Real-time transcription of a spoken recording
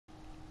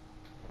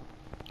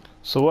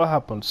So what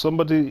happened?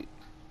 Somebody,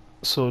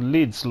 so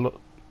Leeds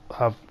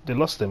they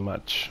lost their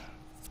match.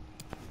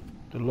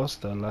 They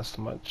lost their last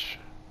match.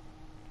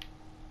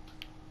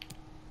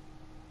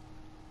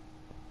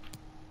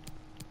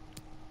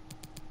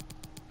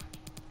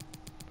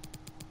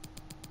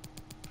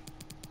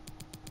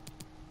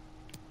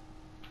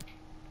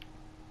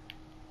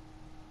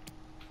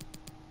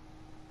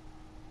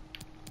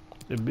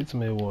 They beat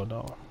Millwall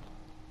now.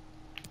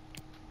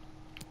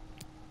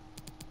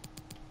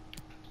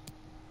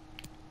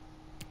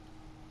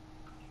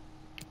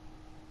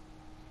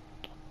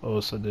 Oh,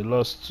 so they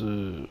lost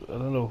to, I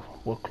don't know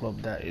what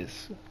club that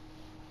is.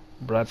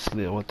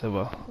 Bradley or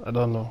whatever. I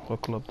don't know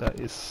what club that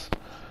is.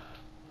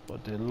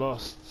 But they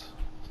lost.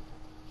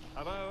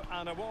 Hello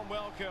and a warm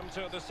welcome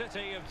to the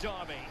city of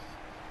Derby.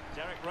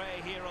 Derek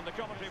Ray here on the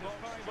commentary box,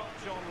 very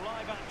much on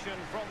live action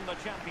from the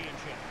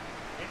Championship.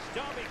 It's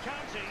Derby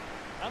County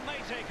and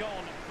they take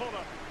on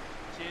Fulham.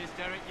 Cheers,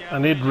 Derek. Yeah, I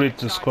need Reed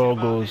to score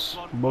goals,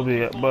 but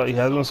he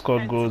hasn't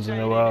scored goals in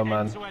a while,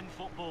 man.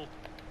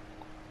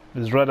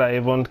 He's rather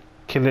even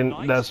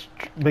killing, that's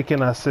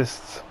making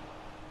assists.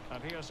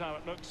 And here's how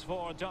it looks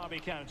for Derby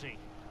County.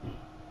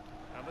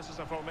 And this is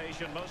a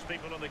formation most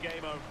people in the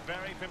game are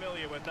very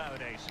familiar with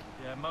nowadays.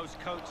 Yeah, most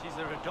coaches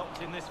are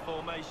adopting this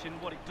formation.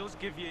 What it does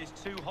give you is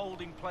two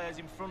holding players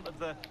in front of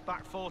the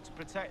back four to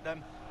protect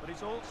them, but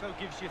it also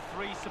gives you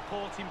three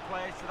supporting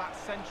players to that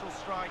central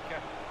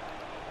striker.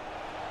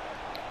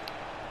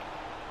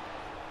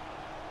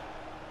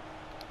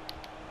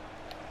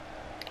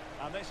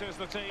 And this is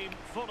the team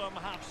Fulham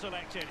have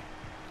selected.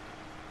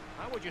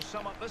 How would you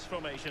sum up this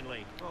formation,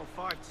 Lee? Well,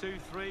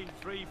 5-2-3,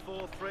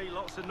 3-4-3,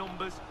 lots of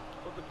numbers.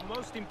 But the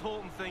most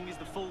important thing is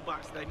the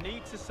fullbacks. They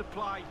need to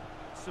supply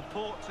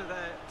support to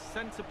their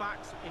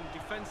centre-backs in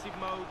defensive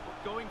mode,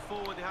 but going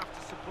forward they have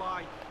to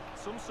supply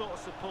some sort of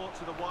support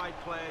to the wide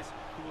players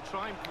who will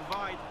try and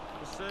provide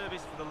the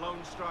service for the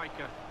lone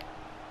striker.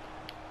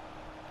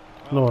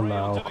 No,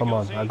 now, come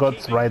on. I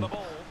got right.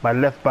 My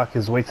left back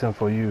is waiting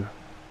for you.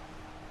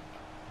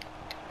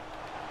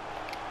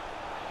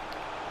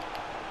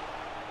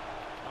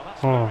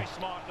 Very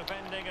smart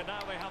defending, and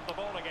now they have the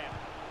ball again.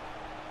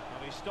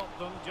 Well, he stopped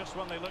them just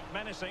when they looked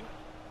menacing.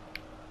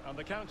 And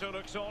the counter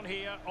looks on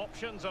here.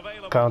 Options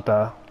available.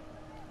 Counter.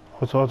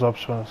 What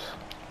options?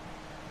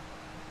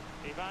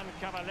 Ivan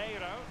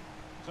Caballero.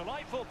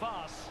 Delightful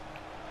pass.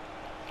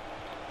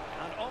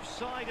 And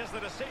offside is the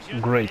decision.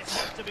 Great. It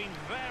must have been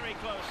very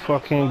close.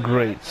 Fucking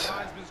great. The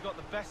linesman's got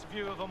the best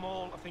view of them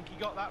all. I think he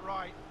got that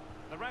right.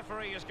 The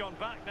referee has gone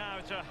back now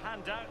to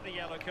hand out the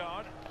yellow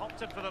card.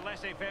 Opted for the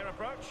laissez-faire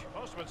approach.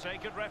 Most would say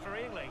good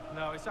refereeing, Lee.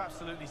 No, it's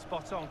absolutely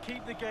spot on.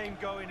 Keep the game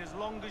going as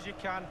long as you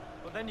can,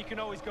 but then you can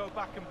always go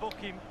back and book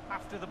him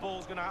after the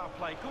ball's gone out of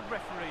play. Good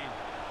refereeing.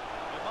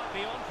 It might be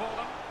on for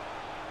them.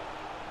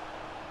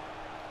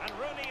 And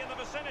Rooney in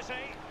the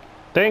vicinity.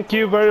 Thank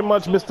you very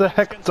much, Mr.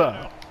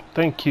 Hector.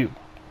 Thank you.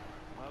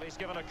 Well, he's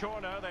given a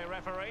corner, the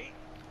referee.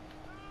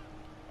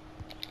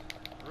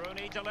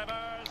 Rooney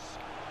delivers.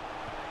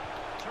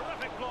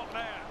 Terrific block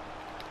there.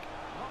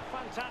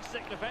 Not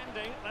fantastic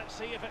defending. Let's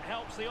see if it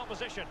helps the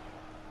opposition.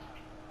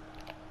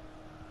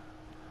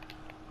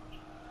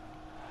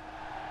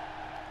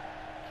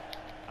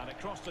 And it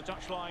crossed the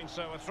touchline,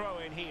 so a throw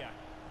in here.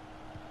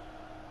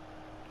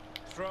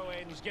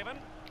 Throw-ins given.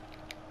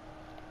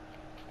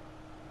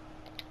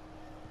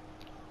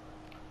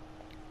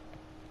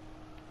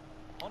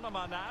 On the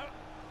man now.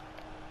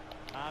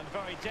 And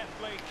very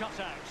deftly cut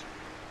out.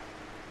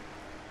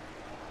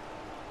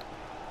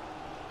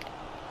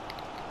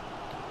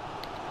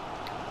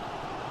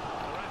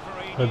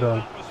 Well done.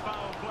 That was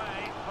foul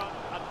play, but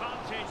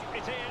advantage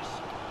it is.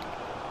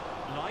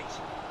 Knight.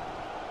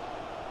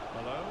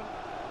 Malone.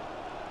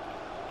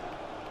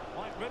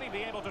 Might really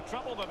be able to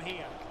trouble them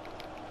here.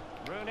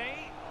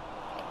 Rooney.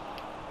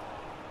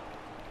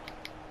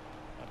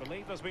 I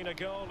believe there's been a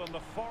goal in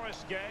the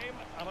Forest game.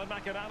 Alan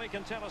McInally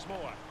can tell us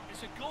more.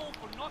 It's a goal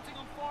for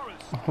Nottingham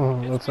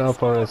Forest. That's our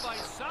Forest.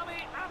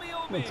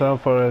 That's our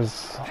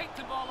Forest. Picked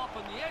the ball up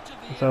on the edge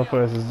of the That's our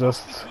Forest is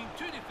just between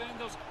two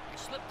defenders and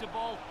slipped the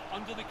ball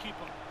under the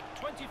keeper.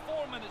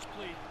 24 minutes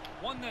played,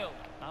 1-0.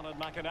 Alan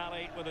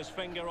McInally with his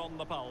finger on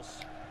the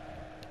pulse.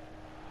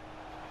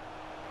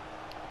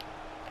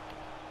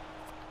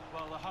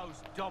 Well, the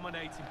host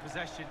dominating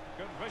possession.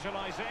 Good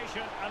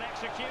visualisation and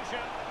execution.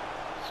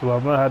 so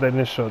I've not had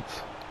any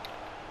shots.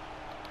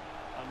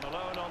 And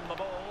Malone on the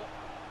ball.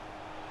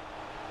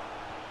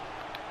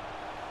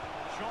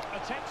 Shot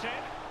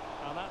attempted.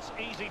 And that's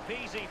easy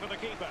peasy for the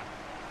keeper.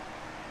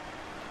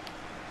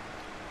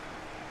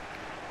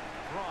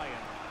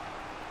 Ryan.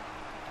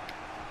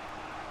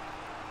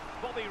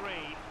 Bobby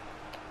Reed.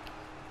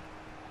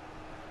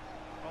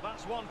 Well,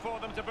 that's one for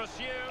them to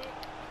pursue.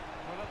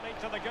 Will it lead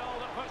to the goal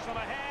that puts them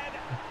ahead?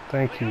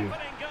 Thank the you.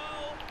 opening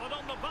goal, but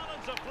on the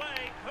balance of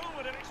play, who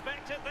would have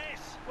expected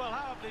this? Well,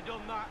 how have they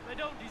done that? They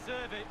don't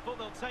deserve it, but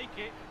they'll take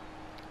it.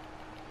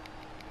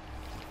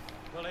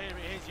 Well, here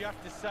it is. You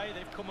have to say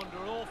they've come under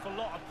an awful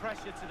lot of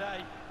pressure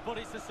today, but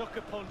it's a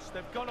sucker punch.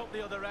 They've gone up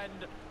the other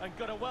end and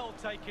got a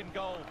well-taken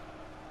goal.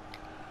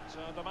 So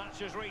the match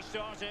has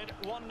restarted,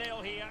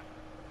 1-0 here.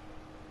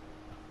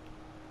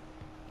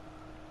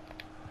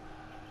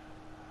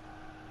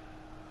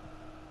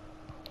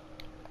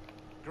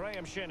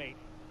 Graham Shinney,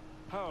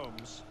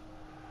 Holmes,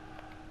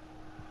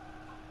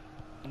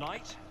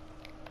 Knight,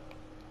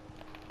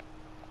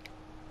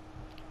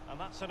 and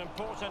that's an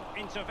important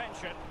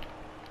intervention.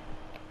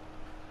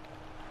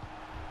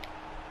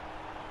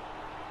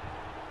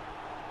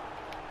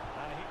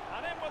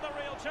 And in with a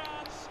real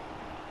chance.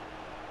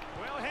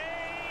 Will he?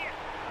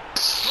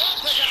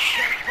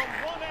 From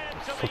one end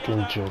to the Fucking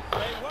other. joke.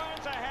 They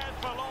weren't ahead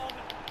for long,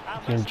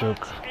 and Fucking this joke.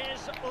 match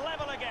is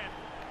level again.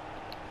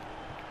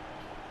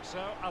 So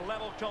a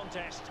level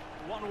contest,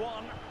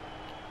 1-1.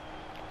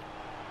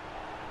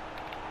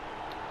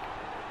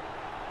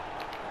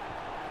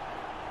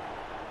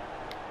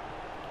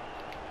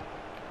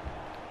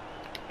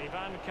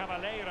 Ivan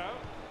Caballero.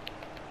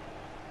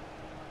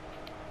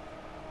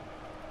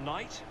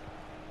 Knight.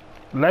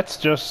 Let's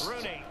just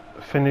Rooney.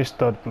 finish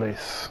third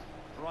place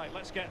Right,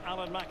 let's get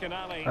Alan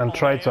McInally and on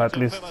try the to air at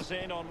least fill us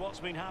in on what's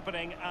been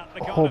happening at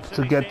the hope Cardiff to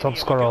City get top Stadium.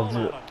 scorer A of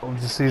goal, the Alan.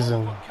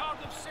 season. Goal for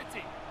Cardiff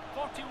City.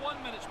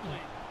 41 minutes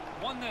played.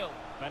 1-0.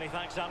 Many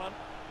thanks, Alan.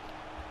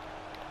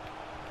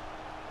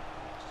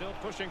 Still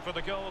pushing for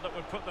the goal that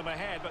would put them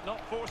ahead, but not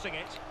forcing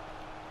it.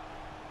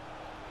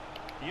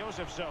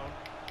 Josef's zone.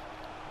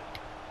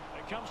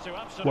 It comes to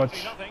absolutely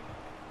Watch. nothing.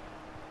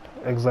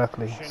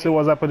 Exactly. See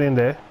what's happening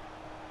there?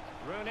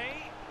 Rooney.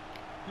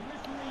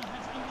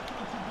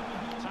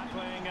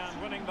 Tackling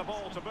and winning the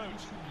ball to boot.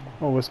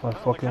 Oh, waste my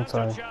Well, fucking the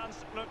counter time.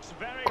 chance looks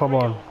very Come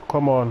real. on,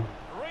 come on.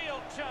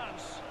 Real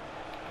chance.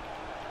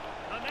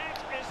 The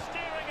net is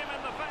steering him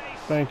in the face.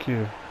 Thank you.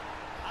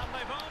 And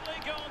they've only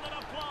gone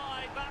and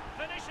applied that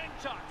finishing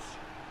touch.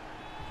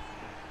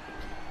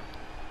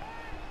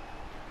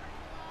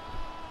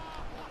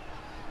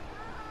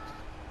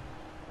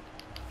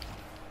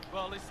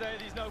 Well, they say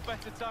there's no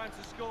better time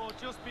to score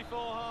just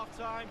before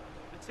half-time.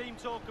 The team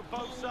talk of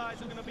both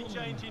sides are going to be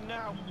changing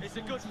now. It's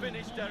a good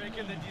finish, Derek,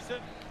 and they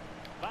deserve...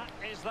 That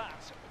is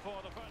that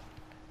for the first.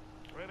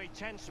 Really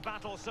tense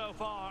battle so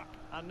far.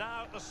 And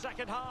now the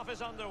second half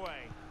is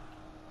underway.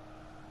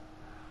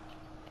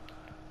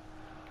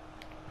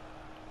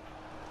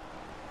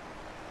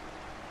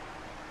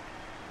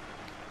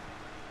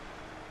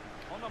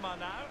 On the man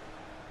now.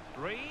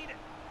 Reed.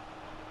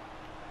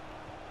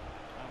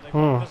 And they've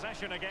got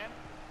possession again.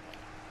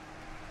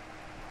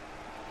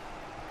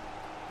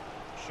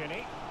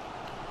 Shinney.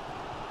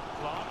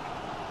 Clark.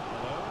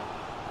 Hello.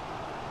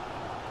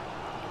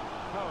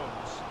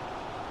 Holmes.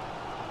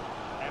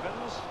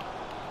 Evans.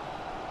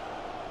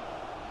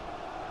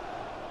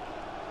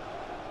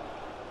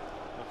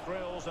 The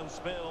thrills and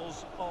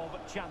spills of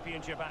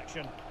championship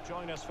action.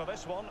 Join us for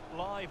this one,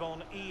 live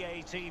on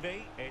EA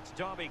TV. It's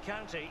Derby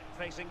County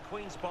facing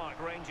Queen's Park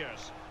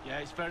Rangers. Yeah,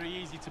 it's very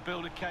easy to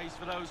build a case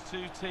for those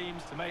two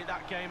teams to make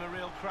that game a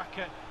real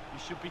cracker. You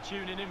should be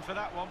tuning in for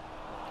that one.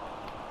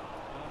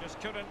 Well, just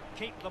couldn't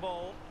keep the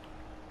ball.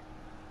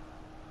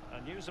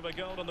 And news of a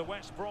goal in the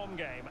West Brom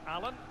game.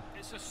 Alan?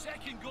 It's a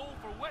second goal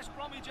for West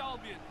Bromwich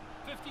Albion.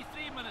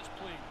 53 minutes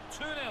played.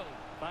 2-0.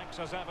 Thanks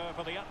as ever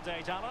for the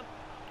update, Alan.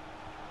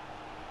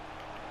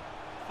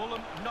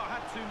 Fulham not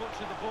had too much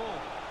of the ball.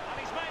 And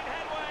he's made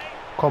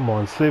headway. Come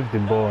on, save the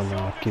ball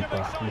now,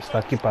 keeper.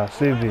 Mr. Keeper,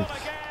 save it.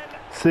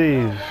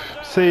 Save,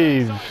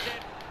 save.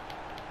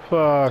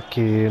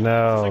 Fucking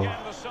hell. Again,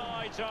 the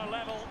sides are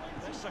level.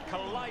 It's a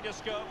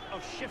kaleidoscope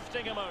of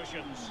shifting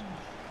emotions.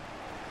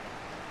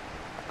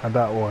 At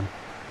that one.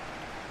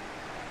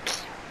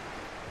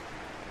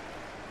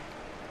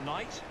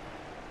 Knight.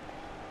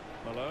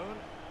 Malone.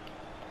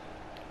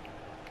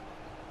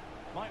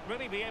 Might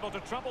really be able to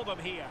trouble them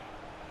here.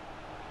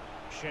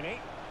 Shinney.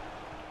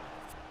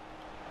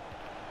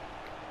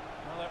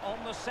 Well, they're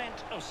on the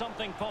scent of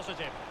something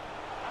positive.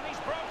 And he's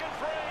broken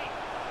free.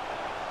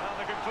 Well,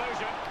 the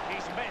conclusion,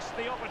 he's missed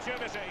the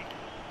opportunity.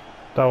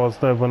 That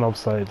was not even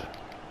offside.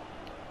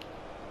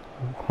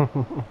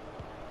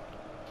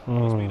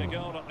 There's been a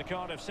goal at the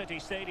Cardiff City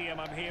Stadium,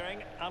 I'm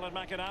hearing. Alan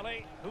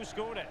McInally, who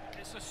scored it?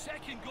 It's a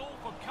second goal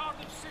for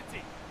Cardiff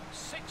City.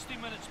 60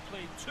 minutes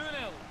played.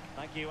 2-0.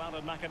 Thank you,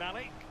 Alan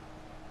McInally.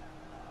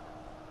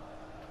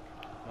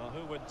 Well,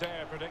 who would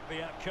dare predict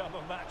the outcome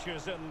of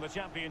matches in the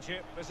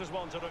Championship? This is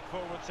one to look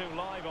forward to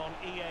live on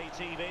EA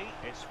TV.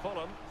 It's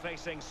Fulham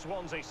facing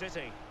Swansea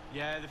City.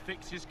 Yeah, the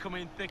fixtures come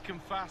in thick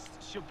and fast.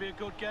 Should be a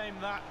good game,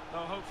 that. Though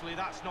hopefully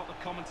that's not the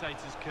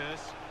commentator's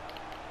curse.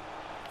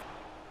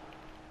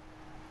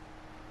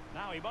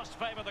 Now he must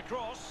favour the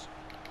cross.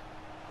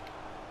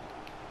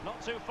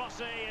 Not too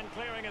fussy in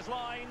clearing his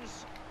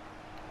lines.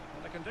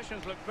 And the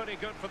conditions look pretty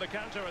good for the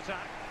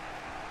counter-attack.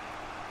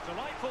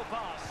 Delightful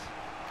pass.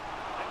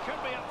 It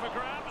could be up for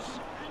grabs.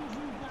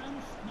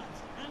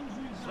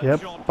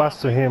 Yep,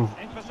 pass to him.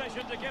 In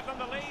position to give them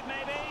the lead,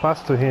 maybe.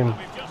 Pass to him.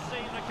 We've just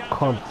seen the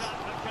Cunt.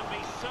 counter-attack that can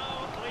be so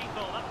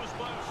lethal. That was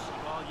close.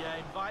 Well, yeah,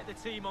 invite the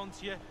team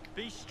onto you,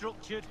 be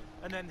structured,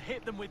 and then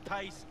hit them with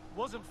pace.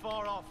 Wasn't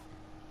far off.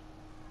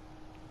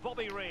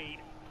 Bobby Reed.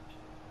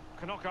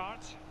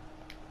 Knockout.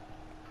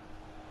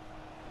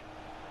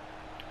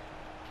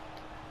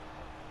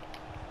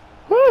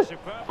 Woo!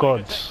 Superbly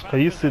God, to take back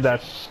can you see that?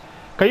 possession.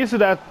 Can you see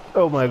that?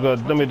 Oh my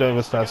God, let me don't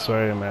even start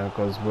swearing, man,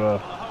 because bro, Well,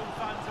 the home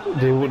fans are a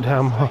they little would bit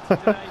have. frustrated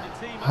today.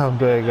 The team I hasn't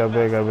beg, been I at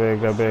their beg, I best,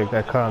 beg, I but beg. surely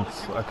I the can't,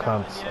 quality I will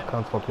count can't, in the I end.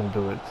 can't fucking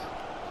do it.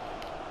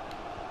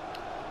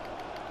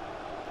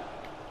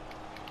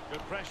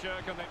 Good pressure.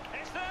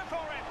 It's there for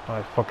him.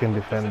 My fucking As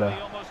if defender.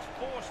 he almost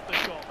forced the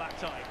shot that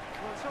time.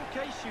 Well, it's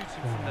okay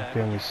shooting Oh, from there,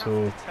 game but you is have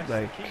so to test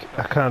like the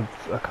keeper. I can't.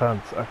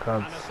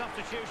 And a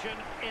substitution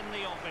in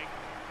the offing.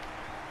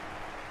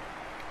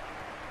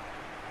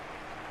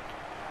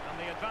 And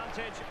the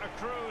advantage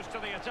accrues to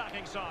the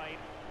attacking side.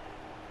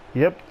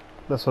 Yep,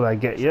 that's what I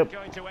get. It's Yep,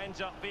 going to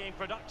end up being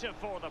productive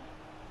for them.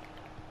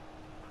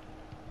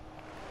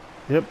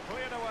 yep,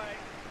 Cleared away.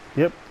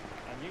 yep.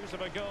 And news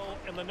of a goal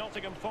in the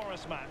Nottingham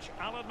Forest match.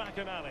 Alan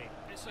McInally.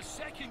 It's a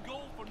second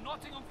goal for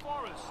Nottingham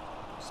Forest.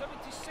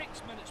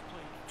 76 minutes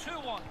played.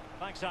 2-1.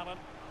 Thanks, Alan.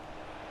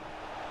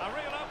 A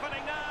real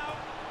opening now.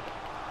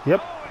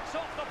 Yep, Oh, it's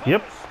off the post.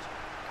 Yep.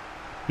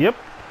 yep,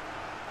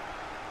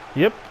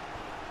 yep.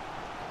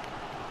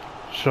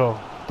 Sure,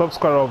 top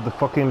scorer of the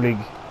fucking league.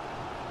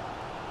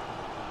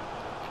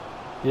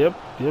 Yep,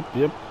 yep,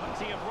 yep.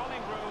 Plenty of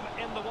running room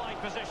in the wide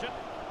position.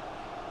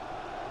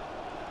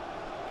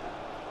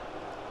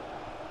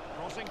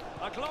 Crossing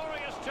a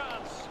glorious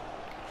chance.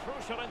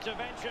 Crucial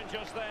intervention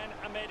just then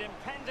amid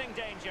impending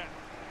danger.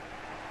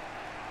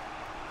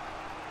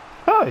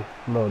 Hi,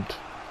 Lord.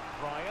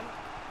 Ryan.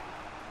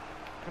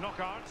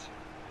 Knockout.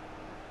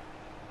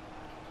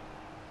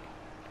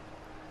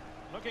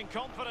 Looking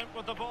confident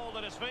with the ball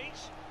at his feet.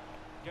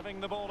 Giving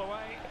the ball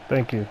away.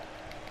 Thank you.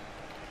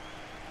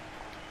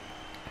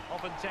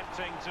 Often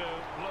tempting to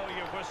blow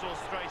your whistle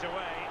straight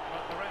away,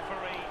 but the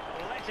referee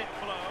let it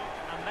flow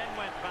and then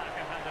went back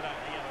and handed out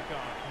the yellow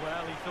card.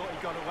 Well, he thought he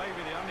got away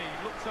with it, only he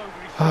looked over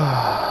his shoulder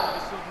and all of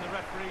a sudden the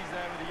referee's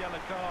there with a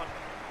yellow card.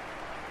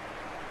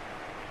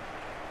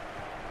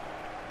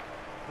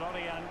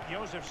 Florian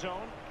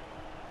Josefsson.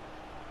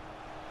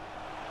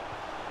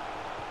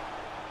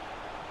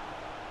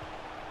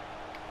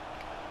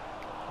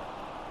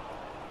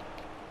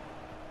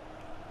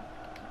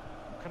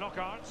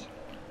 Knockout.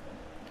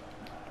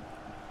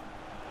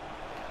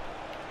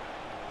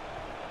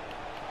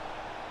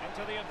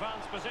 Into the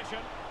advanced position.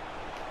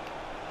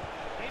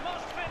 He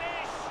must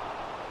finish.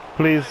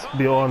 Please They've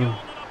be only on.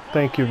 gone a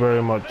Thank you fine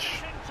very much.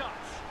 finishing touch.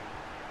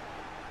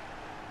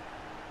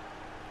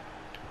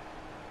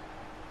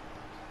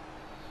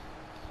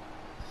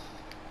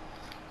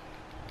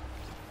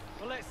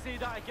 Well, let's see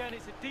that again.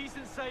 It's a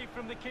decent save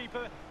from the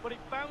keeper, but it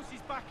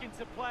bounces back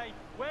into play.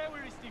 Where were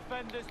his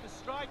defenders? The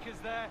striker's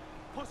there,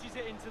 pushes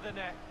it into the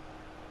net.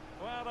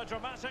 Well, a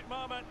dramatic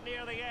moment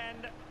near the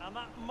end, and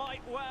that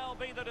might well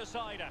be the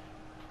decider.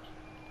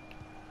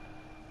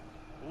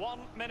 1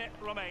 minute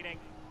remaining.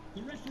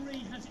 The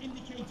referee has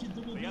indicated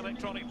there will be The a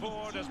electronic minimum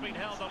of board 2 has been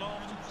held minutes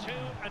aloft. 2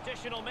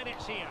 additional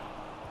minutes here.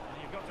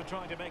 And you've got to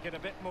try to make it a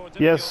bit more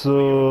difficult Yes, for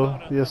your sir.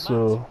 opponent Yes,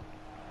 than that. sir.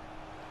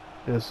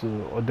 Yes,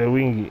 sir. Or the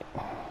wingy.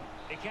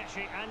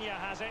 Ikechi Anya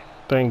has it.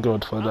 Thank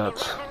God for And the that.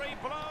 referee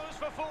blows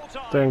for full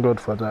time. Thank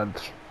God for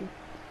that.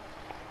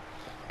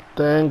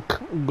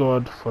 Thank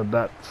God for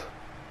that.